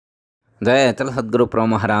जय अतल सद्गुरु प्रो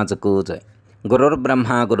महाराज को जय।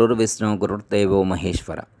 गुरुर्ब्रह्मा गुरुर्विष्णु गुरुर्देवो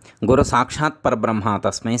महेश्वर गुरु साक्षात् परब्रह्म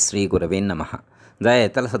तस्मै श्री गुरवे नमः। जय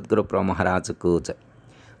अतल सद्गुरु प्रो महाराज को जय।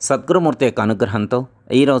 సద్గురుమూర్తి యొక్క అనుగ్రహంతో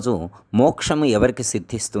ఈరోజు మోక్షము ఎవరికి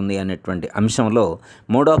సిద్ధిస్తుంది అనేటువంటి అంశంలో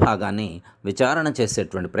మూడో భాగాన్ని విచారణ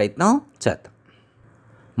చేసేటువంటి ప్రయత్నం చేద్దాం.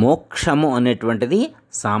 మోక్షము అనేటువంటిది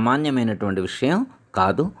సామాన్యమైనటువంటి విషయం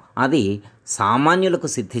కాదు, అది సామాన్యులకు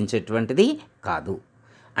సిద్ధించేటువంటిది కాదు.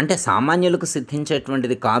 అంటే సామాన్యులకు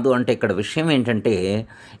సిద్ధించేటువంటిది కాదు అంటే ఇక్కడ విషయం ఏంటంటే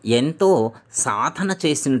ఎంతో సాధన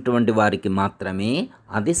చేసినటువంటి వారికి మాత్రమే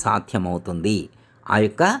అది సాధ్యమవుతుంది. ఆ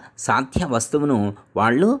యొక్క సాధ్య వస్తువును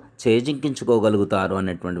వాళ్ళు చేజింకించుకోగలుగుతారు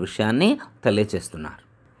అనేటువంటి విషయాన్ని తెలియచేస్తున్నారు.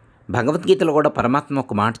 భగవద్గీతలో కూడా పరమాత్మ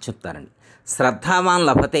ఒక మాట చెప్తారండి, శ్రద్ధావాన్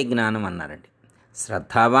లభతే జ్ఞానం అన్నారండి.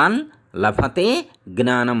 శ్రద్ధావాన్ లభతే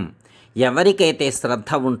జ్ఞానం. ఎవరికైతే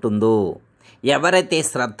శ్రద్ధ ఉంటుందో, ఎవరైతే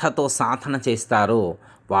శ్రద్ధతో సాధన చేస్తారో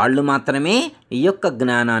వాళ్ళు మాత్రమే ఈ యొక్క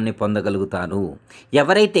జ్ఞానాన్ని పొందగలుగుతారు.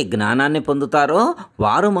 ఎవరైతే జ్ఞానాన్ని పొందుతారో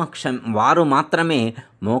వారు మాత్రమే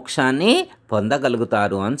మోక్షాన్ని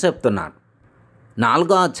పొందగలుగుతారు అని చెప్తున్నారు.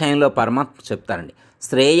 4వ అధ్యాయంలో పరమాత్మ చెప్తారండి,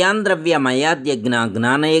 శ్రేయాన్ ద్రవ్య మయాద్యజ్ఞ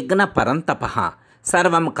జ్ఞానయజ్ఞ పరంతప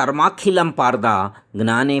సర్వం కర్మాఖిలం పార్ద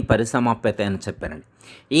జ్ఞానే పరిసమాప్యతే అని చెప్పారండి.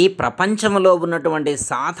 ఈ ప్రపంచంలో ఉన్నటువంటి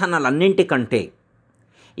సాధనలన్నింటికంటే,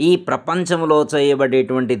 ఈ ప్రపంచంలో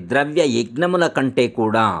చేయబడేటువంటి ద్రవ్య యజ్ఞముల కంటే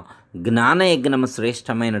కూడా జ్ఞానయజ్ఞము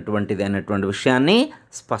శ్రేష్టమైనటువంటిది అనేటువంటి విషయాన్ని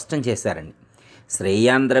స్పష్టం చేశారండి.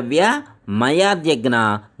 శ్రేయాన్ ద్రవ్య మయాద్యజ్ఞ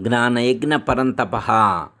జ్ఞానయజ్ఞ పరంతప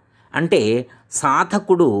అంటే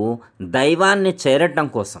సాధకుడు దైవాన్ని చేరటం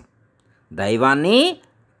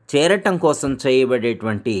కోసం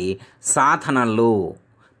చేయబడేటువంటి సాధనలు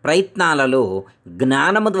ప్రయత్నాలలో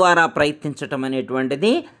జ్ఞానము ద్వారా ప్రయత్నించటం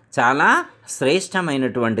అనేటువంటిది చాలా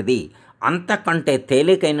శ్రేష్టమైనటువంటిది. అంతకంటే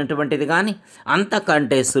తేలికైనటువంటిది కానీ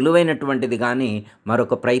అంతకంటే సులువైనటువంటిది కానీ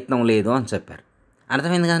మరొక ప్రయత్నం లేదు అని చెప్పారు.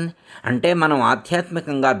 అర్థమైంది కానీ, అంటే మనం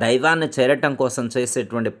ఆధ్యాత్మికంగా దైవాన్ని చేరటం కోసం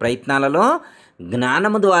చేసేటువంటి ప్రయత్నాలలో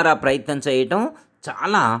జ్ఞానము ద్వారా ప్రయత్నం చేయటం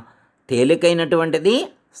చాలా తేలికైనటువంటిది,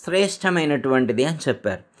 శ్రేష్టమైనటువంటిది అని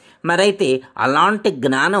చెప్పారు. మరైతే అలాంటి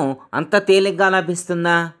జ్ఞానం అంత తేలిగ్గా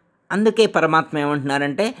లభిస్తుందా? అందుకే పరమాత్మ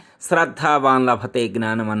ఏమంటున్నారంటే శ్రద్ధావాన్ లభతే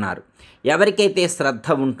జ్ఞానం అన్నారు. ఎవరికైతే శ్రద్ధ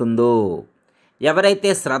ఉంటుందో, ఎవరైతే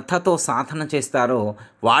శ్రద్ధతో సాధన చేస్తారో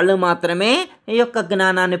వాళ్ళు మాత్రమే ఈ యొక్క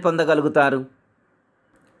జ్ఞానాన్ని పొందగలుగుతారు.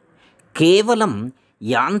 కేవలం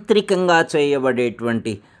యాంత్రికంగా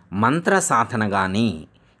చేయబడేటువంటి మంత్ర సాధన కానీ,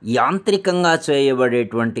 యాంత్రికంగా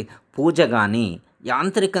చేయబడేటువంటి పూజ కానీ,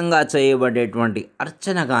 యాంత్రికంగా చేయబడేటువంటి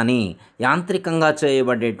అర్చన కానీ, యాంత్రికంగా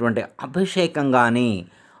చేయబడేటువంటి అభిషేకం కానీ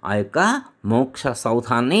ఆ యొక్క మోక్ష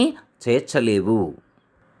సౌధాన్ని చేర్చలేవు.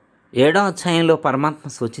 7వ అధ్యాయంలో పరమాత్మ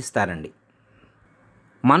సూచిస్తారండి,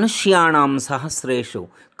 మనుష్యాణం సహస్రేషు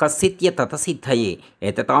కస్సిత్య తతసిద్ధయే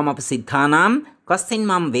ఏతతామపి సిద్ధానాం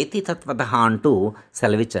కస్సిన్మాం వేతి తత్వతః అంటూ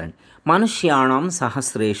సెలవిచ్చారండి. మనుష్యాణం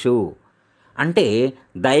సహస్రేషు అంటే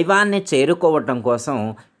దైవాన్ని చేరుకోవటం కోసం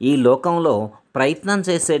ఈ లోకంలో ప్రయత్నం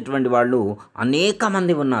చేసేటువంటి వాళ్ళు అనేక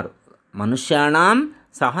మంది ఉన్నారు. మనుష్యాణం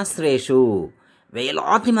సహస్రేషు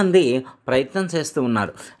వేలాది మంది ప్రయత్నం చేస్తూ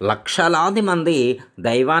ఉన్నారు. లక్షలాది మంది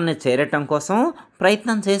దైవాన్ని చేరటం కోసం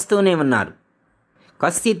ప్రయత్నం చేస్తూనే ఉన్నారు.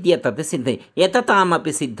 కస్సిద్య తతసిద్ధి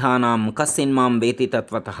యతతామపి సిద్ధానాం కస్సిన్మాం వేతి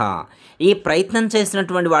తత్వతః. ఈ ప్రయత్నం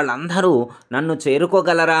చేసినటువంటి వాళ్ళందరూ నన్ను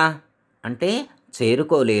చేరుకోగలరా అంటే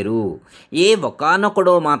చేరుకోలేరు. ఏ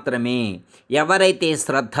ఒకానొకడో మాత్రమే ఎవరైతే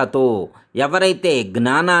శ్రద్ధతో, ఎవరైతే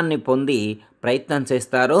జ్ఞానాన్ని పొంది ప్రయత్నం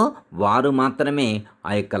చేస్తారో వారు మాత్రమే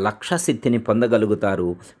ఆ యొక్క లక్ష్య సిద్ధిని పొందగలుగుతారు,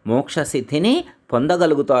 మోక్ష సిద్ధిని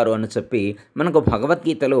పొందగలుగుతారు అని చెప్పి మనకు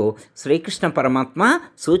భగవద్గీతలో శ్రీకృష్ణ పరమాత్మ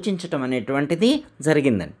సూచించటం అనేటువంటిది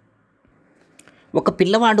జరిగిందండి. ఒక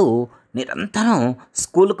పిల్లవాడు నిరంతరం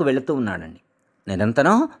స్కూలుకు వెళుతూ ఉన్నాడండి.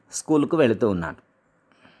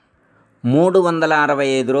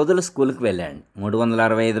 365 రోజులు స్కూల్కి వెళ్ళాడు.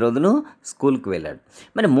 365 రోజులు స్కూల్కి వెళ్ళాడు.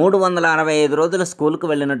 మరి 365 రోజులు స్కూల్కి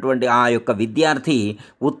వెళ్ళినటువంటి ఆ యొక్క విద్యార్థి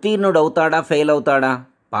ఉత్తీర్ణుడు అవుతాడా, ఫెయిల్ అవుతాడా,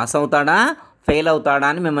 పాస్ అవుతాడా, ఫెయిల్ అవుతాడా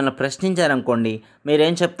అని మిమ్మల్ని ప్రశ్నించారనుకోండి,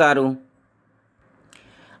 మీరేం చెప్తారు?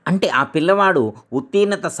 అంటే ఆ పిల్లవాడు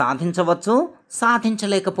ఉత్తీర్ణత సాధించవచ్చు,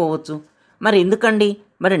 సాధించలేకపోవచ్చు. మరి ఎందుకండి?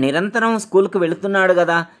 మరి నిరంతరం స్కూల్కి వెళుతున్నాడు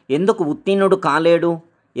కదా, ఎందుకు ఉత్తీర్ణుడు కాలేడు,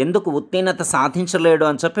 ఎందుకు ఉత్తీర్ణత సాధించలేడు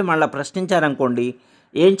అని చెప్పి మళ్ళీ ప్రశ్నించారనుకోండి,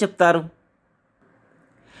 ఏం చెప్తారు?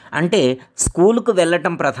 అంటే స్కూలుకు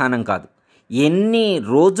వెళ్ళటం ప్రధానం కాదు, ఎన్ని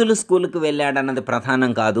రోజులు స్కూలుకు వెళ్ళాడన్నది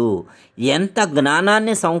ప్రధానం కాదు, ఎంత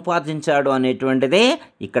జ్ఞానాన్ని సంపాదించాడు అనేటువంటిదే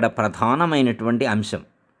ఇక్కడ ప్రధానమైనటువంటి అంశం.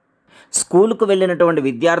 స్కూలుకు వెళ్ళినటువంటి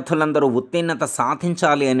విద్యార్థులందరూ ఉత్తీర్ణత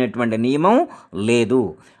సాధించాలి అనేటువంటి నియమం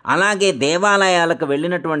లేదు. అలాగే దేవాలయాలకు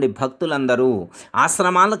వెళ్ళినటువంటి భక్తులందరూ,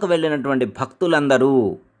 ఆశ్రమాలకు వెళ్ళినటువంటి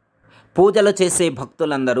భక్తులందరూ, పూజలు చేసే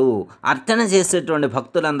భక్తులందరూ, అర్చన చేసేటువంటి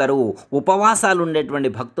భక్తులందరూ, ఉపవాసాలు ఉండేటువంటి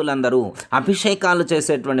భక్తులందరూ, అభిషేకాలు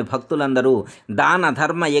చేసేటువంటి భక్తులందరూ, దాన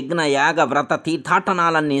ధర్మ యజ్ఞ యాగ వ్రత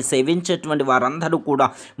తీర్థాటనాలన్నీ సేవించేటువంటి వారందరూ కూడా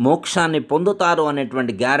మోక్షాన్ని పొందుతారు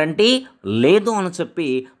అనేటువంటి గ్యారంటీ లేదు అని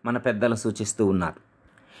చెప్పి మన పెద్దలు సూచిస్తూ ఉన్నారు.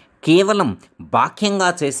 కేవలం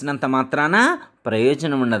బాహ్యంగా చేసినంత మాత్రాన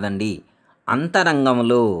ప్రయోజనం ఉండదండి.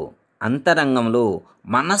 అంతరంగంలో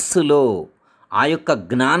మనస్సులో ఆ యొక్క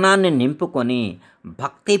జ్ఞానాన్ని నింపుకొని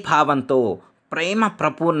భక్తిభావంతో, ప్రేమ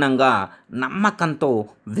ప్రపూర్ణంగా, నమ్మకంతో,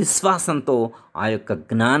 విశ్వాసంతో ఆ యొక్క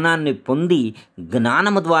జ్ఞానాన్ని పొంది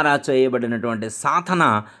జ్ఞానము ద్వారా చేయబడినటువంటి సాధన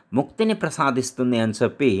ముక్తిని ప్రసాదిస్తుంది అని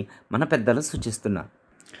చెప్పి మన పెద్దలు సూచిస్తున్నారు.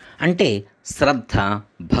 అంటే శ్రద్ధ,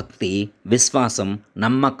 భక్తి, విశ్వాసం,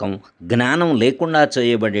 నమ్మకం, జ్ఞానం లేకుండా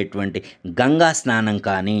చేయబడేటువంటి గంగా స్నానం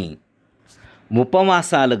కానీ,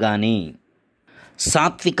 ఉపవాసాలు కానీ,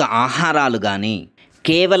 సాత్విక ఆహారాలు కానీ,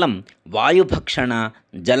 కేవలం వాయుభక్షణ,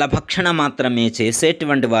 జలభక్షణ మాత్రమే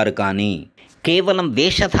చేసేటువంటి వారు కానీ, కేవలం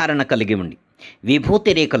వేషధారణ కలిగి ఉండి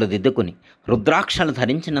విభూతి రేఖలు దిద్దుకుని రుద్రాక్షలు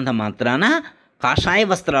ధరించినంత మాత్రాన, కాషాయ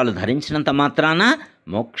వస్త్రాలు ధరించినంత మాత్రాన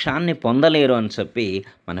మోక్షాన్ని పొందలేరు అని చెప్పి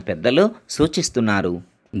మన పెద్దలు సూచిస్తున్నారు.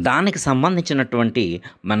 దానికి సంబంధించినటువంటి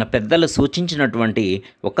మన పెద్దలు సూచించినటువంటి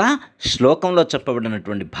ఒక శ్లోకంలో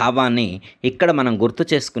చెప్పబడినటువంటి భావాన్ని ఇక్కడ మనం గుర్తు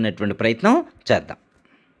చేసుకునేటువంటి ప్రయత్నం చేద్దాం.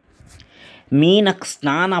 మీనక్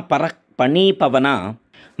స్నాన పణీపవన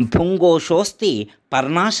భుంగోషోస్తి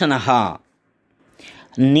పర్ణాశనః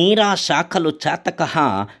నీరా శాఖలు చాతకః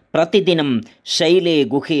ప్రతిదినం శైలే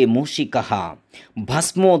గుహే మూషికః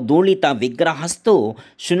భస్మో దూళిత విగ్రహస్థో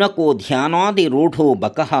శునకో ధ్యానాది రూఢో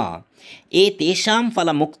బకః ఏ తేషాం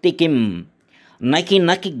ఫలముక్తికిం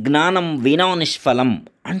నకి జ్ఞానం వినా నిష్ఫలం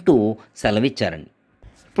అంటూ సెలవిచ్చారండి.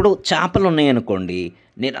 ఇప్పుడు చేపలు ఉన్నాయనుకోండి,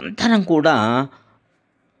 నిరంతరం కూడా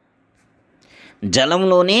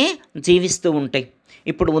జలంలోనే జీవిస్తూ ఉంటాయి.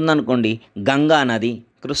 ఇప్పుడు ఉందనుకోండి, గంగా నది,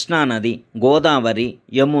 కృష్ణానది, గోదావరి,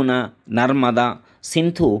 యమున, నర్మదా,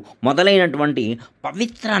 సింధు మొదలైనటువంటి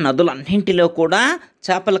పవిత్ర నదులన్నింటిలో కూడా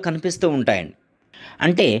చేపలు కనిపిస్తూ ఉంటాయండి.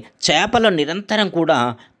 అంటే చేపలు నిరంతరం కూడా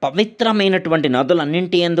పవిత్రమైనటువంటి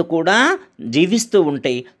నదులన్నింటి యందు కూడా జీవిస్తూ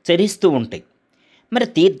ఉంటాయి, చరిస్తూ ఉంటాయి. మరి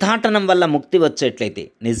తీర్థాటనం వల్ల ముక్తి వచ్చేట్లయితే,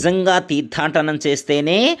 నిజంగా తీర్థాటనం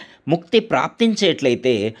చేస్తేనే ముక్తి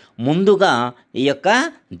ప్రాప్తించేట్లయితే ముందుగా ఈ యొక్క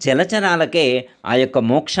జలచరాలకే ఆ యొక్క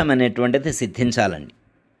మోక్షం అనేటువంటిది సిద్ధించాలండి.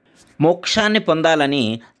 మోక్షాన్ని పొందాలని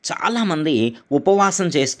చాలామంది ఉపవాసం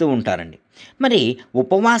చేస్తూ ఉంటారండి. మరి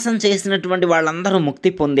ఉపవాసం చేసినటువంటి వాళ్ళందరూ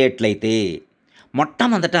ముక్తి పొందేట్లయితే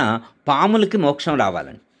మొట్టమొదట పాములకి మోక్షం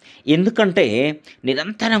రావాలండి. ఎందుకంటే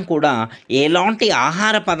నిరంతరం కూడా ఎలాంటి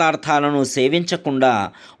ఆహార పదార్థాలను సేవించకుండా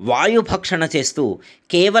వాయుభక్షణ చేస్తూ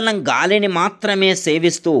కేవలం గాలిని మాత్రమే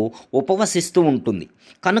సేవిస్తూ ఉపవసిస్తూ ఉంటుంది.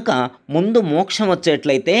 కనుక ముందు మోక్షం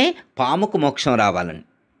వచ్చేట్లయితే పాముకు మోక్షం రావాలండి.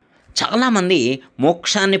 చాలామంది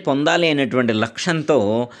మోక్షాన్ని పొందాలి అనేటువంటి లక్ష్యంతో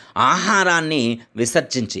ఆహారాన్ని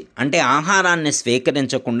విసర్జించి, అంటే ఆహారాన్ని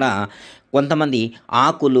స్వీకరించకుండా కొంతమంది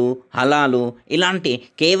ఆకులు, ఫలాలు ఇలాంటి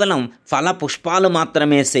కేవలం ఫల పుష్పాలు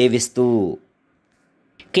మాత్రమే సేవిస్తూ,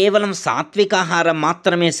 కేవలం సాత్వికాహారం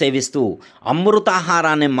మాత్రమే సేవిస్తూ,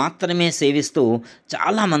 అమృతాహారాన్ని మాత్రమే సేవిస్తూ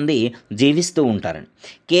చాలామంది జీవిస్తూ ఉంటారండి.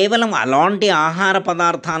 కేవలం అలాంటి ఆహార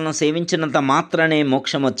పదార్థాలను సేవించినంత మాత్రమే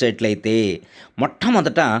మోక్షం వచ్చేట్లయితే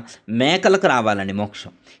మొట్టమొదట మేకలకు రావాలండి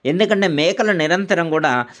మోక్షం. ఎందుకంటే మేకలు నిరంతరం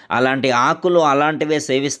కూడా అలాంటి ఆకులు అలాంటివే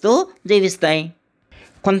సేవిస్తూ జీవిస్తాయి.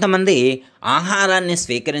 కొంతమంది ఆహారాన్ని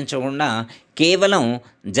స్వీకరించకుండా కేవలం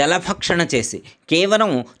జలభక్షణ చేసి,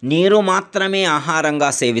 కేవలం నీరు మాత్రమే ఆహారంగా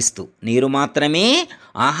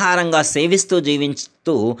సేవిస్తూ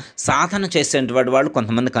జీవిస్తూ సాధన చేసేటువంటి వాళ్ళు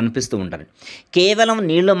కొంతమంది కనిపిస్తూ ఉంటారు. కేవలం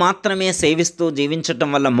నీళ్లు మాత్రమే సేవిస్తూ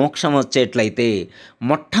జీవించటం వల్ల మోక్షం వచ్చేట్లయితే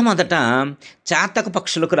మొట్టమొదట చాతక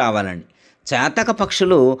పక్షులకు రావాలండి. చాతక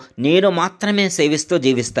పక్షులు నీరు మాత్రమే సేవిస్తూ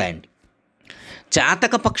జీవిస్తాయండి.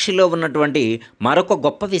 చాతక పక్షిలో ఉన్నటువంటి మరొక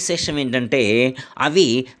గొప్ప విశేషం ఏంటంటే అవి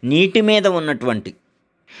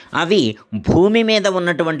భూమి మీద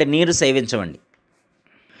ఉన్నటువంటి నీరు సేవించవండి.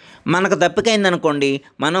 మనకు దప్పికైందనుకోండి,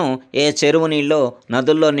 మనం ఏ చెరువు నీళ్ళో,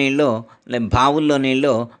 నదుల్లో నీళ్ళో, బావుల్లో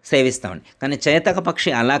నీళ్ళో సేవిస్తామండి. కానీ చేతక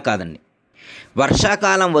పక్షి అలా కాదండి.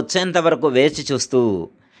 వర్షాకాలం వచ్చేంత వరకు వేచి చూస్తూ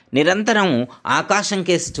నిరంతరం ఆకాశం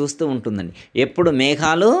కేసి చూస్తూ ఉంటుందండి. ఎప్పుడు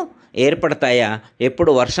మేఘాలు ఏర్పడతాయా,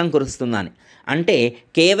 ఎప్పుడు వర్షం కురుస్తుందని. అంటే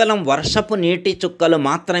కేవలం వర్షపు నీటి చుక్కలు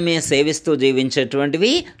మాత్రమే సేవిస్తూ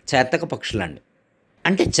జీవించేటువంటివి చేతక పక్షులండి.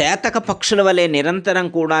 అంటే చేతక పక్షుల వలె నిరంతరం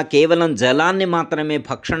కూడా కేవలం జలాన్ని మాత్రమే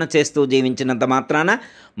భక్షణ చేస్తూ జీవించినంత మాత్రాన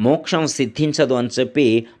మోక్షం సిద్ధించదు అని చెప్పి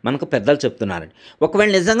మనకు పెద్దలు చెప్తున్నారండి.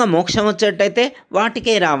 ఒకవేళ నిజంగా మోక్షం వచ్చేటైతే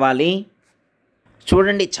వాటికే రావాలి.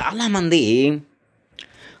 చూడండి, చాలామంది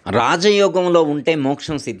రాజయోగంలో ఉంటే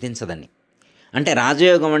మోక్షం సిద్ధించదని. అంటే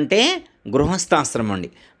రాజయోగం అంటే గృహస్థాశ్రమం అండి.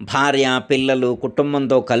 భార్య, పిల్లలు,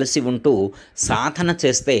 కుటుంబంతో కలిసి ఉంటూ సాధన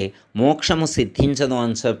చేస్తే మోక్షము సిద్ధించదు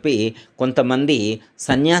అని చెప్పి కొంతమంది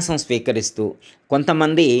సన్యాసం స్వీకరిస్తూ,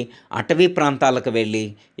 కొంతమంది అటవీ ప్రాంతాలకు వెళ్ళి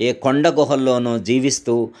ఏ కొండ గుహల్లోనో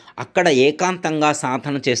జీవిస్తూ అక్కడ ఏకాంతంగా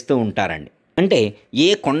సాధన చేస్తూ ఉంటారండి. అంటే ఏ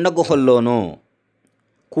కొండ గుహల్లోనో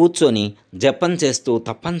కూర్చొని జపం చేస్తూ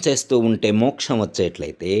తపం చేస్తూ ఉంటే మోక్షం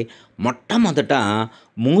వచ్చేట్లయితే మొట్టమొదట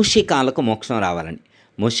మూషికాలకు మోక్షం రావాలండి.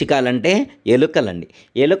 మూషికాలంటే ఎలుకలండి.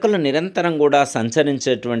 ఎలుకలు నిరంతరం కూడా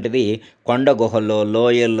సంచరించేటువంటిది కొండ గుహల్లో,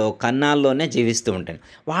 లోయల్లో, కన్నాల్లోనే జీవిస్తూ ఉంటాయి.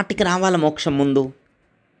 వాటికి రావాలి మోక్షం ముందు.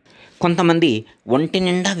 కొంతమంది ఒంటి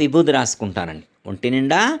నిండా విభూది రాసుకుంటారండి. ఒంటి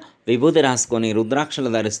నిండా విభూది రాసుకొని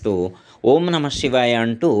రుద్రాక్షలు ధరిస్తూ ఓం నమః శివాయ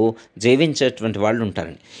అంటూ జీవించేటువంటి వాళ్ళు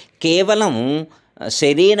ఉంటారండి. కేవలం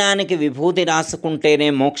శరీరానికి విభూతి రాసుకుంటేనే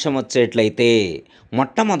మోక్షం వచ్చేట్లయితే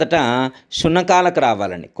మొట్టమొదట శునకాలకు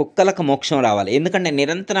రావాలండి, కుక్కలకు మోక్షం రావాలి. ఎందుకంటే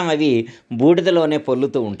నిరంతరం అవి బూడిదలోనే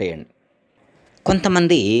పొల్లుతూ ఉంటాయండి.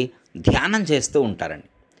 కొంతమంది ధ్యానం చేస్తూ ఉంటారండి.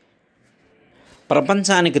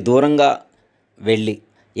 ప్రపంచానికి దూరంగా వెళ్ళి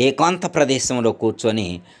ఏకాంత ప్రదేశంలో కూర్చొని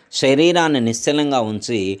శరీరాన్ని నిశ్చలంగా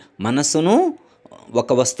ఉంచి మనసును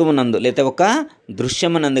ఒక వస్తువునందు లేదా ఒక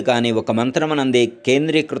దృశ్యమునందు కానీ ఒక మంత్రమునందు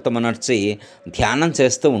కేంద్రీకృతమనర్చి ధ్యానం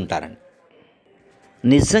చేస్తూ ఉంటారండి.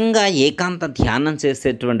 నిజంగా ఏకాంత ధ్యానం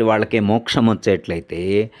చేసేటువంటి వాళ్ళకే మోక్షం వచ్చేట్లయితే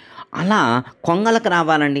అలా కొంగలకు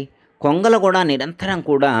రావాలండి. కొంగలు కూడా నిరంతరం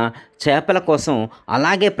కూడా చేపల కోసం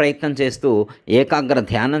అలాగే ప్రయత్నం చేస్తూ ఏకాగ్ర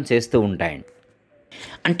ధ్యానం చేస్తూ ఉంటాయండి.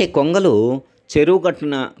 అంటే కొంగలు చెరువు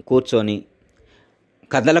గట్టున కూర్చొని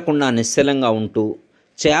కదలకుండా నిశ్చలంగా ఉంటూ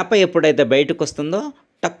చేప ఎప్పుడైతే బయటకు వస్తుందో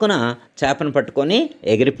టక్కున చేపను పట్టుకొని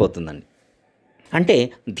ఎగిరిపోతుందండి. అంటే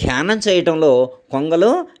ధ్యానం చేయటంలో కొంగలు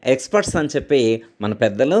ఎక్స్పర్ట్స్ అని చెప్పి మన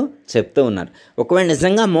పెద్దలు చెప్తూ ఉన్నారు. ఒకవేళ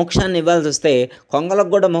నిజంగా మోక్షాన్ని ఇవ్వాల్సి వస్తే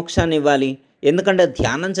కొంగలకు కూడా మోక్షాన్ని ఇవ్వాలి. ఎందుకంటే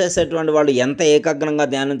ధ్యానం చేసేటువంటి వాళ్ళు ఎంత ఏకాగ్రంగా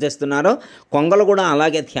ధ్యానం చేస్తున్నారో కొంగలు కూడా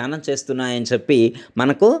అలాగే ధ్యానం చేస్తున్నాయని చెప్పి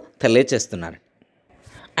మనకు తెలియచేస్తున్నారు.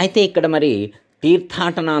 అయితే ఇక్కడ మరి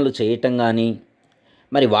తీర్థాటనాలు చేయటం కానీ,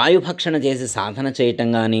 మరి వాయుభక్షణ చేసి సాధన చేయటం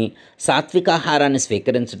కానీ, సాత్వికాహారాన్ని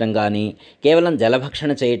స్వీకరించటం కానీ, కేవలం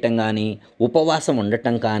జలభక్షణ చేయటం కానీ, ఉపవాసం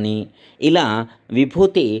ఉండటం కానీ, ఇలా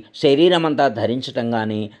విభూతి శరీరం అంతా ధరించటం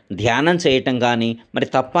కానీ, ధ్యానం చేయటం కానీ మరి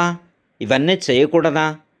తప్ప? ఇవన్నీ చేయకూడదా?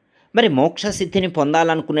 మరి మోక్ష సిద్ధిని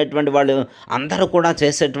పొందాలనుకునేటువంటి వాళ్ళు అందరూ కూడా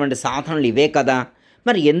చేసేటువంటి సాధనలు ఇవే కదా,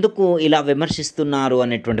 మరి ఎందుకు ఇలా విమర్శిస్తున్నారు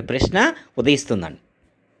అనేటువంటి ప్రశ్న ఉదయిస్తుందండి.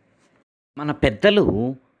 మన పెద్దలు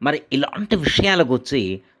మరి ఇలాంటి విషయాల గురించి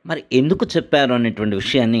మరి ఎందుకు చెప్పారు అనేటువంటి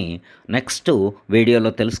విషయాన్ని నెక్స్ట్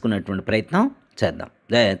వీడియోలో తెలుసుకునేటువంటి ప్రయత్నం చేద్దాం.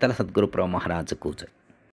 జయ తల సద్గురు ప్రభు మహారాజుకు జై.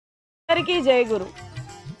 అందరికీ జై గురు.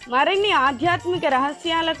 మరిన్ని ఆధ్యాత్మిక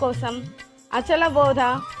రహస్యాల కోసం అచల బోధ,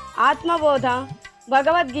 ఆత్మబోధ,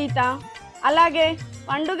 భగవద్గీత, అలాగే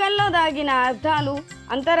పండుగల్లో దాగిన అర్థాలు,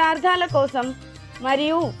 అంతరార్థాల కోసం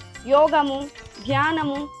మరియు యోగము,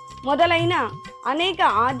 ధ్యానము మొదలైన అనేక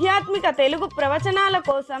ఆధ్యాత్మిక తెలుగు ప్రవచనాల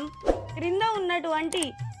కోసం క్రింద ఉన్నటువంటి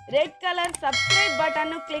రెడ్ కలర్ సబ్స్క్రైబ్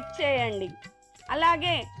బటన్ను క్లిక్ చేయండి.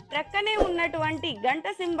 అలాగే ప్రక్కనే ఉన్నటువంటి గంట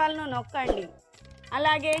సింబల్ను నొక్కండి.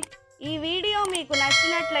 అలాగే ఈ వీడియో మీకు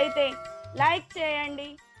నచ్చినట్లయితే లైక్ చేయండి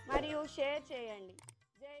మరియు షేర్ చేయండి.